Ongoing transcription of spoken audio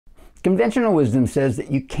Conventional wisdom says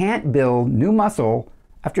that you can't build new muscle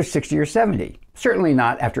after 60 or 70. Certainly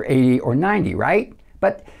not after 80 or 90, right?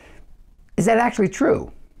 But is that actually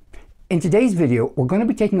true? In today's video, we're going to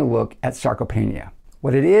be taking a look at sarcopenia,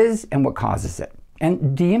 what it is and what causes it,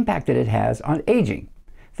 and the impact that it has on aging.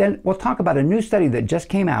 Then we'll talk about a new study that just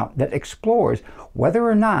came out that explores whether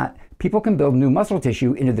or not people can build new muscle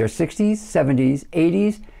tissue into their 60s, 70s,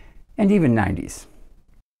 80s, and even 90s.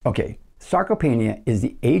 Okay, sarcopenia is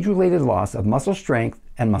the age-related loss of muscle strength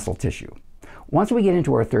and muscle tissue. Once we get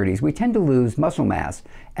into our 30s, we tend to lose muscle mass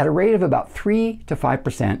at a rate of about 3 to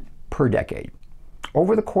 5% per decade.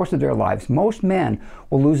 Over the course of their lives, most men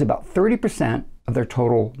will lose about 30% of their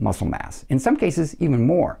total muscle mass, in some cases even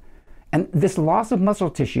more. And this loss of muscle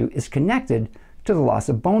tissue is connected to the loss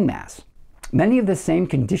of bone mass. Many of the same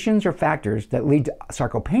conditions or factors that lead to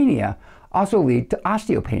sarcopenia also lead to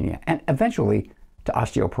osteopenia and eventually to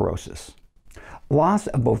osteoporosis. Loss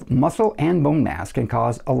of both muscle and bone mass can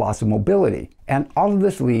cause a loss of mobility, and all of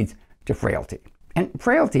this leads to frailty. And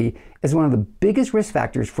frailty is one of the biggest risk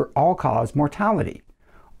factors for all-cause mortality.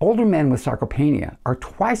 Older men with sarcopenia are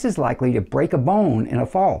twice as likely to break a bone in a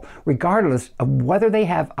fall, regardless of whether they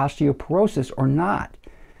have osteoporosis or not.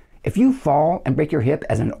 If you fall and break your hip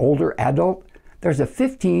as an older adult, there's a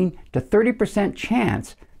 15 to 30%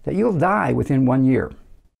 chance that you'll die within 1 year.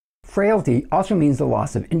 Frailty also means the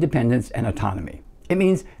loss of independence and autonomy. It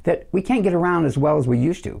means that we can't get around as well as we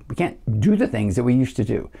used to. We can't do the things that we used to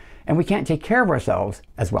do, and we can't take care of ourselves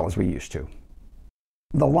as well as we used to.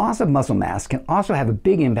 The loss of muscle mass can also have a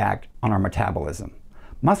big impact on our metabolism.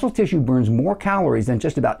 Muscle tissue burns more calories than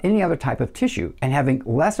just about any other type of tissue, and having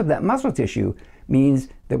less of that muscle tissue means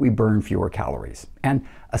that we burn fewer calories. And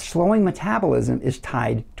a slowing metabolism is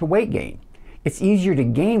tied to weight gain. It's easier to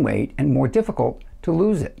gain weight and more difficult to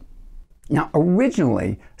lose it. Now,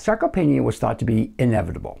 originally, sarcopenia was thought to be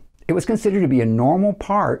inevitable. It was considered to be a normal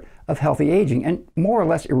part of healthy aging and more or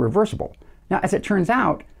less irreversible. Now, as it turns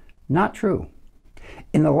out, not true.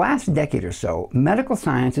 In the last decade or so, medical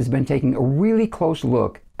science has been taking a really close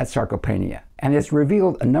look at sarcopenia, and it's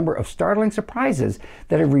revealed a number of startling surprises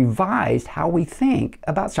that have revised how we think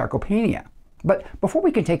about sarcopenia. But before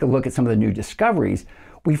we can take a look at some of the new discoveries,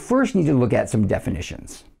 we first need to look at some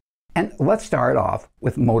definitions. And let's start off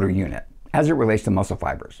with motor unit, as it relates to muscle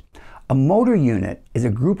fibers. A motor unit is a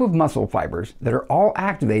group of muscle fibers that are all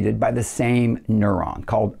activated by the same neuron,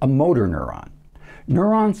 called a motor neuron.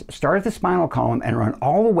 Neurons start at the spinal column and run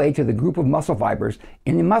all the way to the group of muscle fibers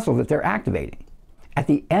in the muscle that they're activating. At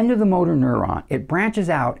the end of the motor neuron, it branches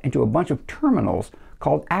out into a bunch of terminals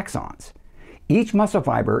called axons. Each muscle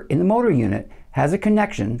fiber in the motor unit has a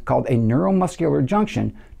connection called a neuromuscular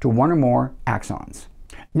junction to one or more axons.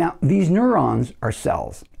 Now, these neurons are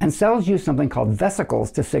cells, and cells use something called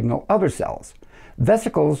vesicles to signal other cells.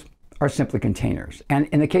 Vesicles are simply containers, and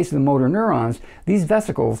in the case of the motor neurons, these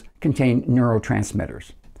vesicles contain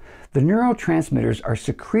neurotransmitters. The neurotransmitters are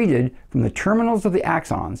secreted from the terminals of the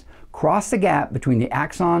axons, cross the gap between the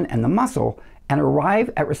axon and the muscle, and arrive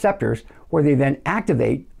at receptors where they then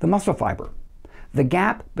activate the muscle fiber. The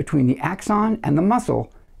gap between the axon and the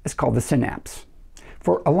muscle is called the synapse.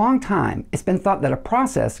 For a long time, it's been thought that a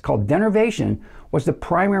process called denervation was the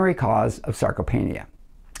primary cause of sarcopenia.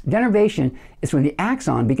 Denervation is when the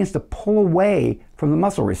axon begins to pull away from the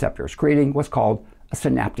muscle receptors, creating what's called a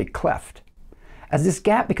synaptic cleft. As this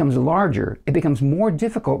gap becomes larger, it becomes more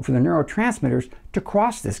difficult for the neurotransmitters to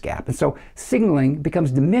cross this gap, and so signaling becomes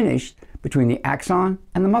diminished between the axon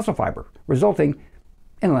and the muscle fiber, resulting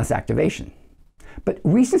in less activation. But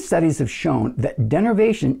recent studies have shown that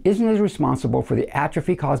denervation isn't as responsible for the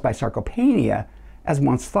atrophy caused by sarcopenia as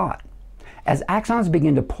once thought. As axons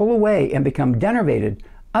begin to pull away and become denervated,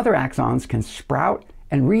 other axons can sprout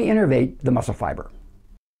and reinnervate the muscle fiber.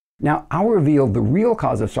 Now, I'll reveal the real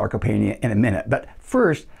cause of sarcopenia in a minute, but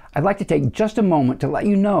first, I'd like to take just a moment to let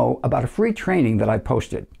you know about a free training that I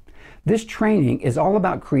posted. This training is all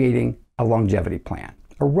about creating a longevity plan,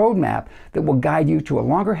 a roadmap that will guide you to a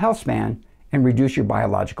longer health span and reduce your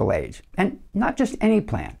biological age. And not just any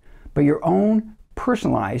plan, but your own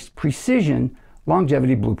personalized, precision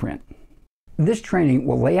longevity blueprint. This training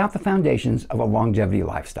will lay out the foundations of a longevity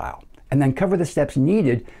lifestyle and then cover the steps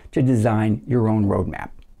needed to design your own roadmap.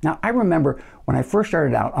 Now, I remember when I first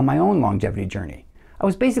started out on my own longevity journey, I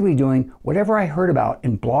was basically doing whatever I heard about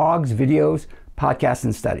in blogs, videos, podcasts,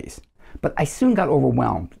 and studies. But I soon got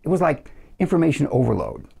overwhelmed. It was like information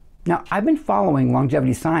overload. Now, I've been following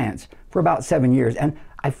longevity science for about 7 years, and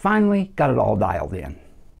I finally got it all dialed in.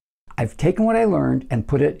 I've taken what I learned and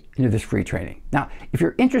put it into this free training. Now, if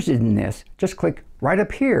you're interested in this, just click right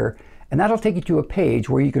up here, and that'll take you to a page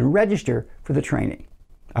where you can register for the training.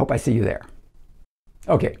 I hope I see you there.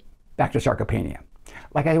 Okay, back to sarcopenia.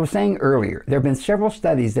 Like I was saying earlier, there have been several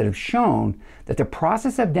studies that have shown that the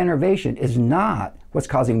process of denervation is not what's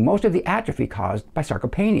causing most of the atrophy caused by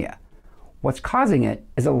sarcopenia. What's causing it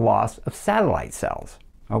is a loss of satellite cells.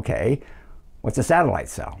 Okay, what's a satellite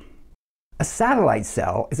cell? A satellite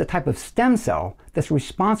cell is a type of stem cell that's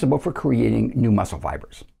responsible for creating new muscle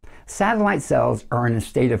fibers. Satellite cells are in a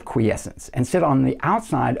state of quiescence and sit on the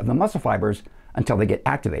outside of the muscle fibers until they get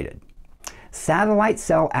activated. Satellite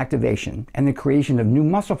cell activation and the creation of new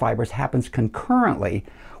muscle fibers happens concurrently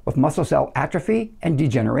with muscle cell atrophy and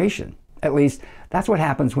degeneration. At least, that's what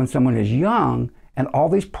happens when someone is young and all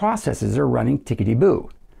these processes are running tickety-boo.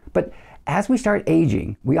 But as we start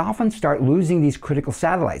aging, we often start losing these critical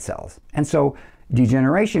satellite cells, and so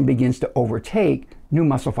degeneration begins to overtake new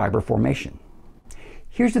muscle fiber formation.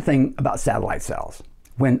 Here's the thing about satellite cells.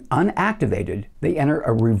 When unactivated, they enter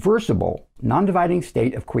a reversible, non-dividing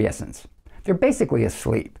state of quiescence. They're basically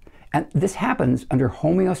asleep, and this happens under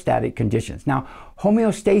homeostatic conditions. Now,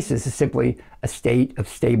 homeostasis is simply a state of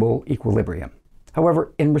stable equilibrium.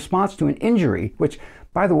 However, in response to an injury, which,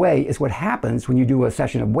 by the way, is what happens when you do a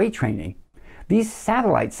session of weight training, these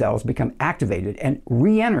satellite cells become activated and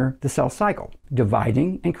re-enter the cell cycle,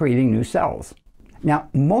 dividing and creating new cells. Now,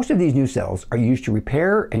 most of these new cells are used to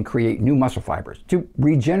repair and create new muscle fibers, to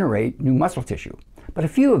regenerate new muscle tissue. But a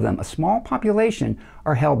few of them, a small population,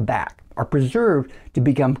 are held back, are preserved to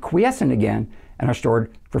become quiescent again, and are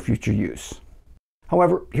stored for future use.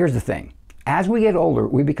 However, here's the thing. As we get older,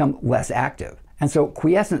 we become less active, and so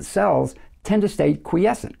quiescent cells tend to stay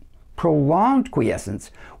quiescent. Prolonged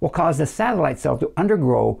quiescence will cause the satellite cell to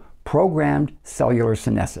undergo programmed cellular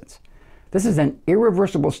senescence. This is an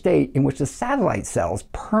irreversible state in which the satellite cells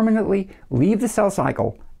permanently leave the cell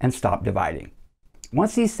cycle and stop dividing.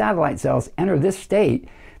 Once these satellite cells enter this state,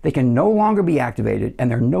 they can no longer be activated and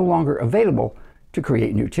they're no longer available to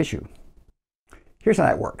create new tissue. Here's how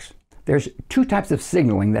that works. There's two types of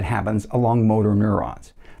signaling that happens along motor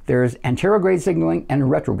neurons. There's anterograde signaling and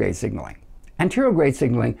retrograde signaling. Anterograde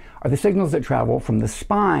signaling are the signals that travel from the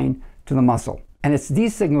spine to the muscle, and it's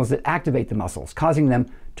these signals that activate the muscles, causing them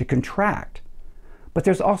to contract. But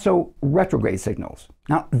there's also retrograde signals.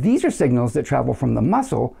 Now, these are signals that travel from the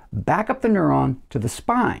muscle back up the neuron to the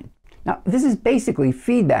spine. Now, this is basically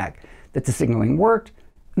feedback that the signaling worked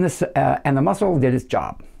and the muscle did its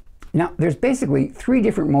job. Now, there's basically three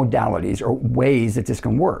different modalities or ways that this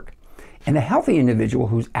can work. In a healthy individual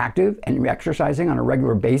who's active and exercising on a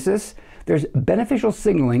regular basis, there's beneficial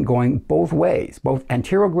signaling going both ways, both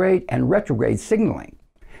anterograde and retrograde signaling.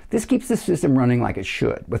 This keeps the system running like it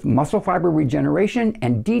should, with muscle fiber regeneration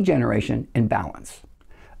and degeneration in balance.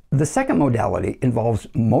 The second modality involves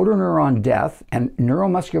motor neuron death and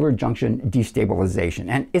neuromuscular junction destabilization,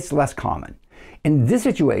 and it's less common. In this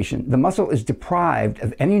situation, the muscle is deprived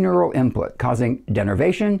of any neural input, causing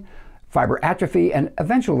denervation, fiber atrophy, and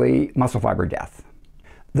eventually muscle fiber death.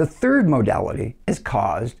 The third modality is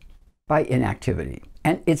caused by inactivity,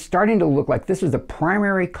 and it's starting to look like this is the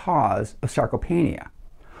primary cause of sarcopenia.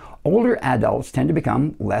 Older adults tend to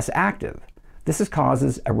become less active. This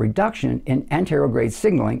causes a reduction in anterograde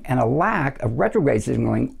signaling and a lack of retrograde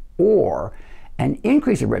signaling, or an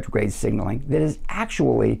increase of retrograde signaling that is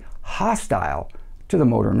actually hostile to the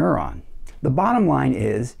motor neuron. The bottom line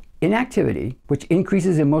is inactivity, which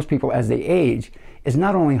increases in most people as they age, is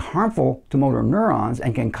not only harmful to motor neurons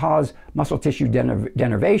and can cause muscle tissue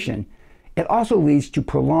denervation, it also leads to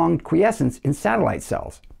prolonged quiescence in satellite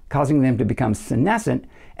cells, causing them to become senescent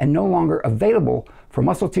and no longer available for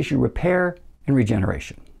muscle tissue repair and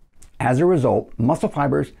regeneration. As a result, muscle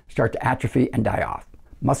fibers start to atrophy and die off.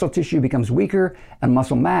 Muscle tissue becomes weaker and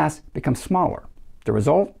muscle mass becomes smaller. The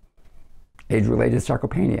result? Age-related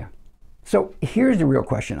sarcopenia. So here's the real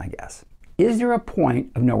question, I guess. Is there a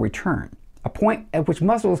point of no return? A point at which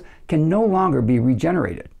muscles can no longer be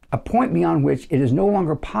regenerated? A point beyond which it is no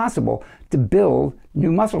longer possible to build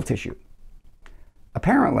new muscle tissue?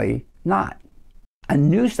 Apparently not. A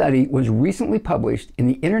new study was recently published in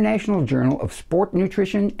the International Journal of Sport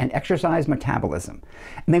Nutrition and Exercise Metabolism,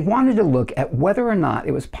 and they wanted to look at whether or not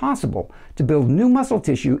it was possible to build new muscle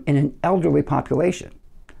tissue in an elderly population.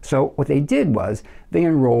 So what they did was they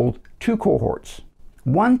enrolled two cohorts.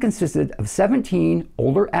 One consisted of 17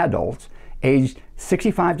 older adults aged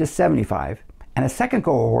 65 to 75, and a second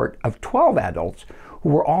cohort of 12 adults who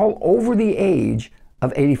were all over the age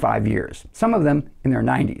of 85 years, some of them in their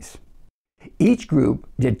 90s. Each group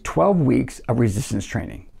did 12 weeks of resistance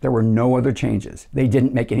training. There were no other changes. They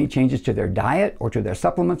didn't make any changes to their diet or to their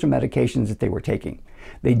supplements or medications that they were taking.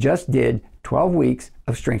 They just did 12 weeks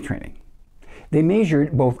of strength training. They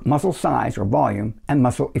measured both muscle size or volume and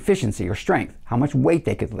muscle efficiency or strength, how much weight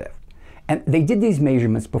they could lift. And they did these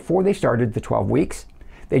measurements before they started the 12 weeks.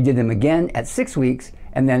 They did them again at 6 weeks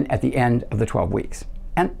and then at the end of the 12 weeks.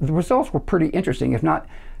 And the results were pretty interesting, if not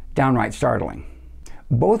downright startling.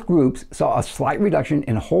 Both groups saw a slight reduction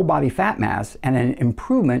in whole body fat mass and an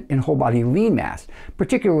improvement in whole body lean mass,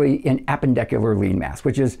 particularly in appendicular lean mass,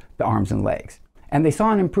 which is the arms and legs. And they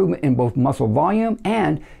saw an improvement in both muscle volume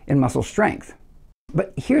and in muscle strength.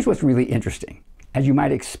 But here's what's really interesting. As you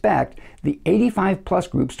might expect, the 85+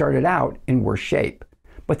 group started out in worse shape,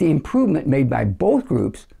 but the improvement made by both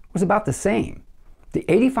groups was about the same. The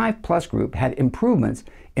 85+ group had improvements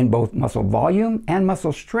in both muscle volume and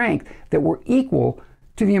muscle strength that were equal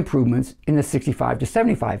to the improvements in the 65 to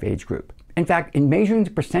 75 age group. In fact, in measuring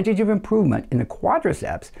the percentage of improvement in the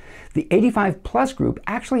quadriceps, the 85+ group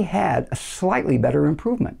actually had a slightly better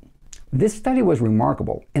improvement. This study was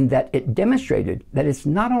remarkable in that it demonstrated that it's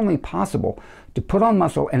not only possible to put on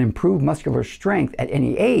muscle and improve muscular strength at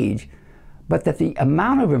any age, but that the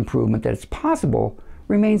amount of improvement that is possible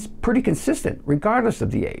remains pretty consistent regardless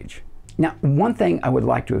of the age. Now, one thing I would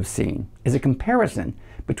like to have seen is a comparison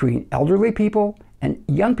between elderly people and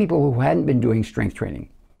young people who hadn't been doing strength training.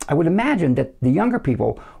 I would imagine that the younger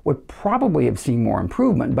people would probably have seen more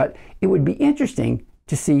improvement, but it would be interesting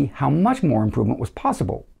to see how much more improvement was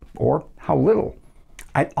possible, or how little.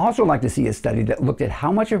 I'd also like to see a study that looked at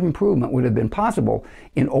how much of improvement would have been possible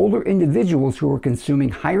in older individuals who were consuming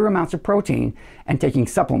higher amounts of protein and taking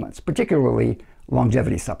supplements, particularly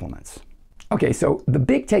longevity supplements. Okay, so the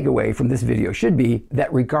big takeaway from this video should be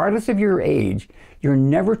that regardless of your age, you're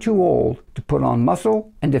never too old to put on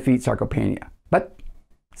muscle and defeat sarcopenia. But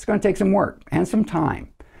it's going to take some work and some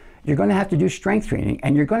time. You're going to have to do strength training,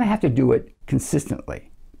 and you're going to have to do it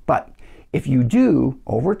consistently. But if you do,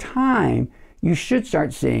 over time, you should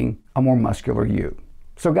start seeing a more muscular you.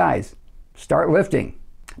 So guys, start lifting.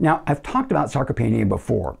 Now, I've talked about sarcopenia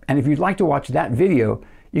before, and if you'd like to watch that video,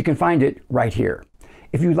 you can find it right here.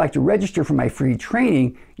 If you'd like to register for my free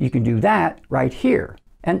training, you can do that right here.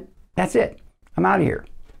 And that's it. I'm out of here.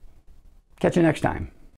 Catch you next time.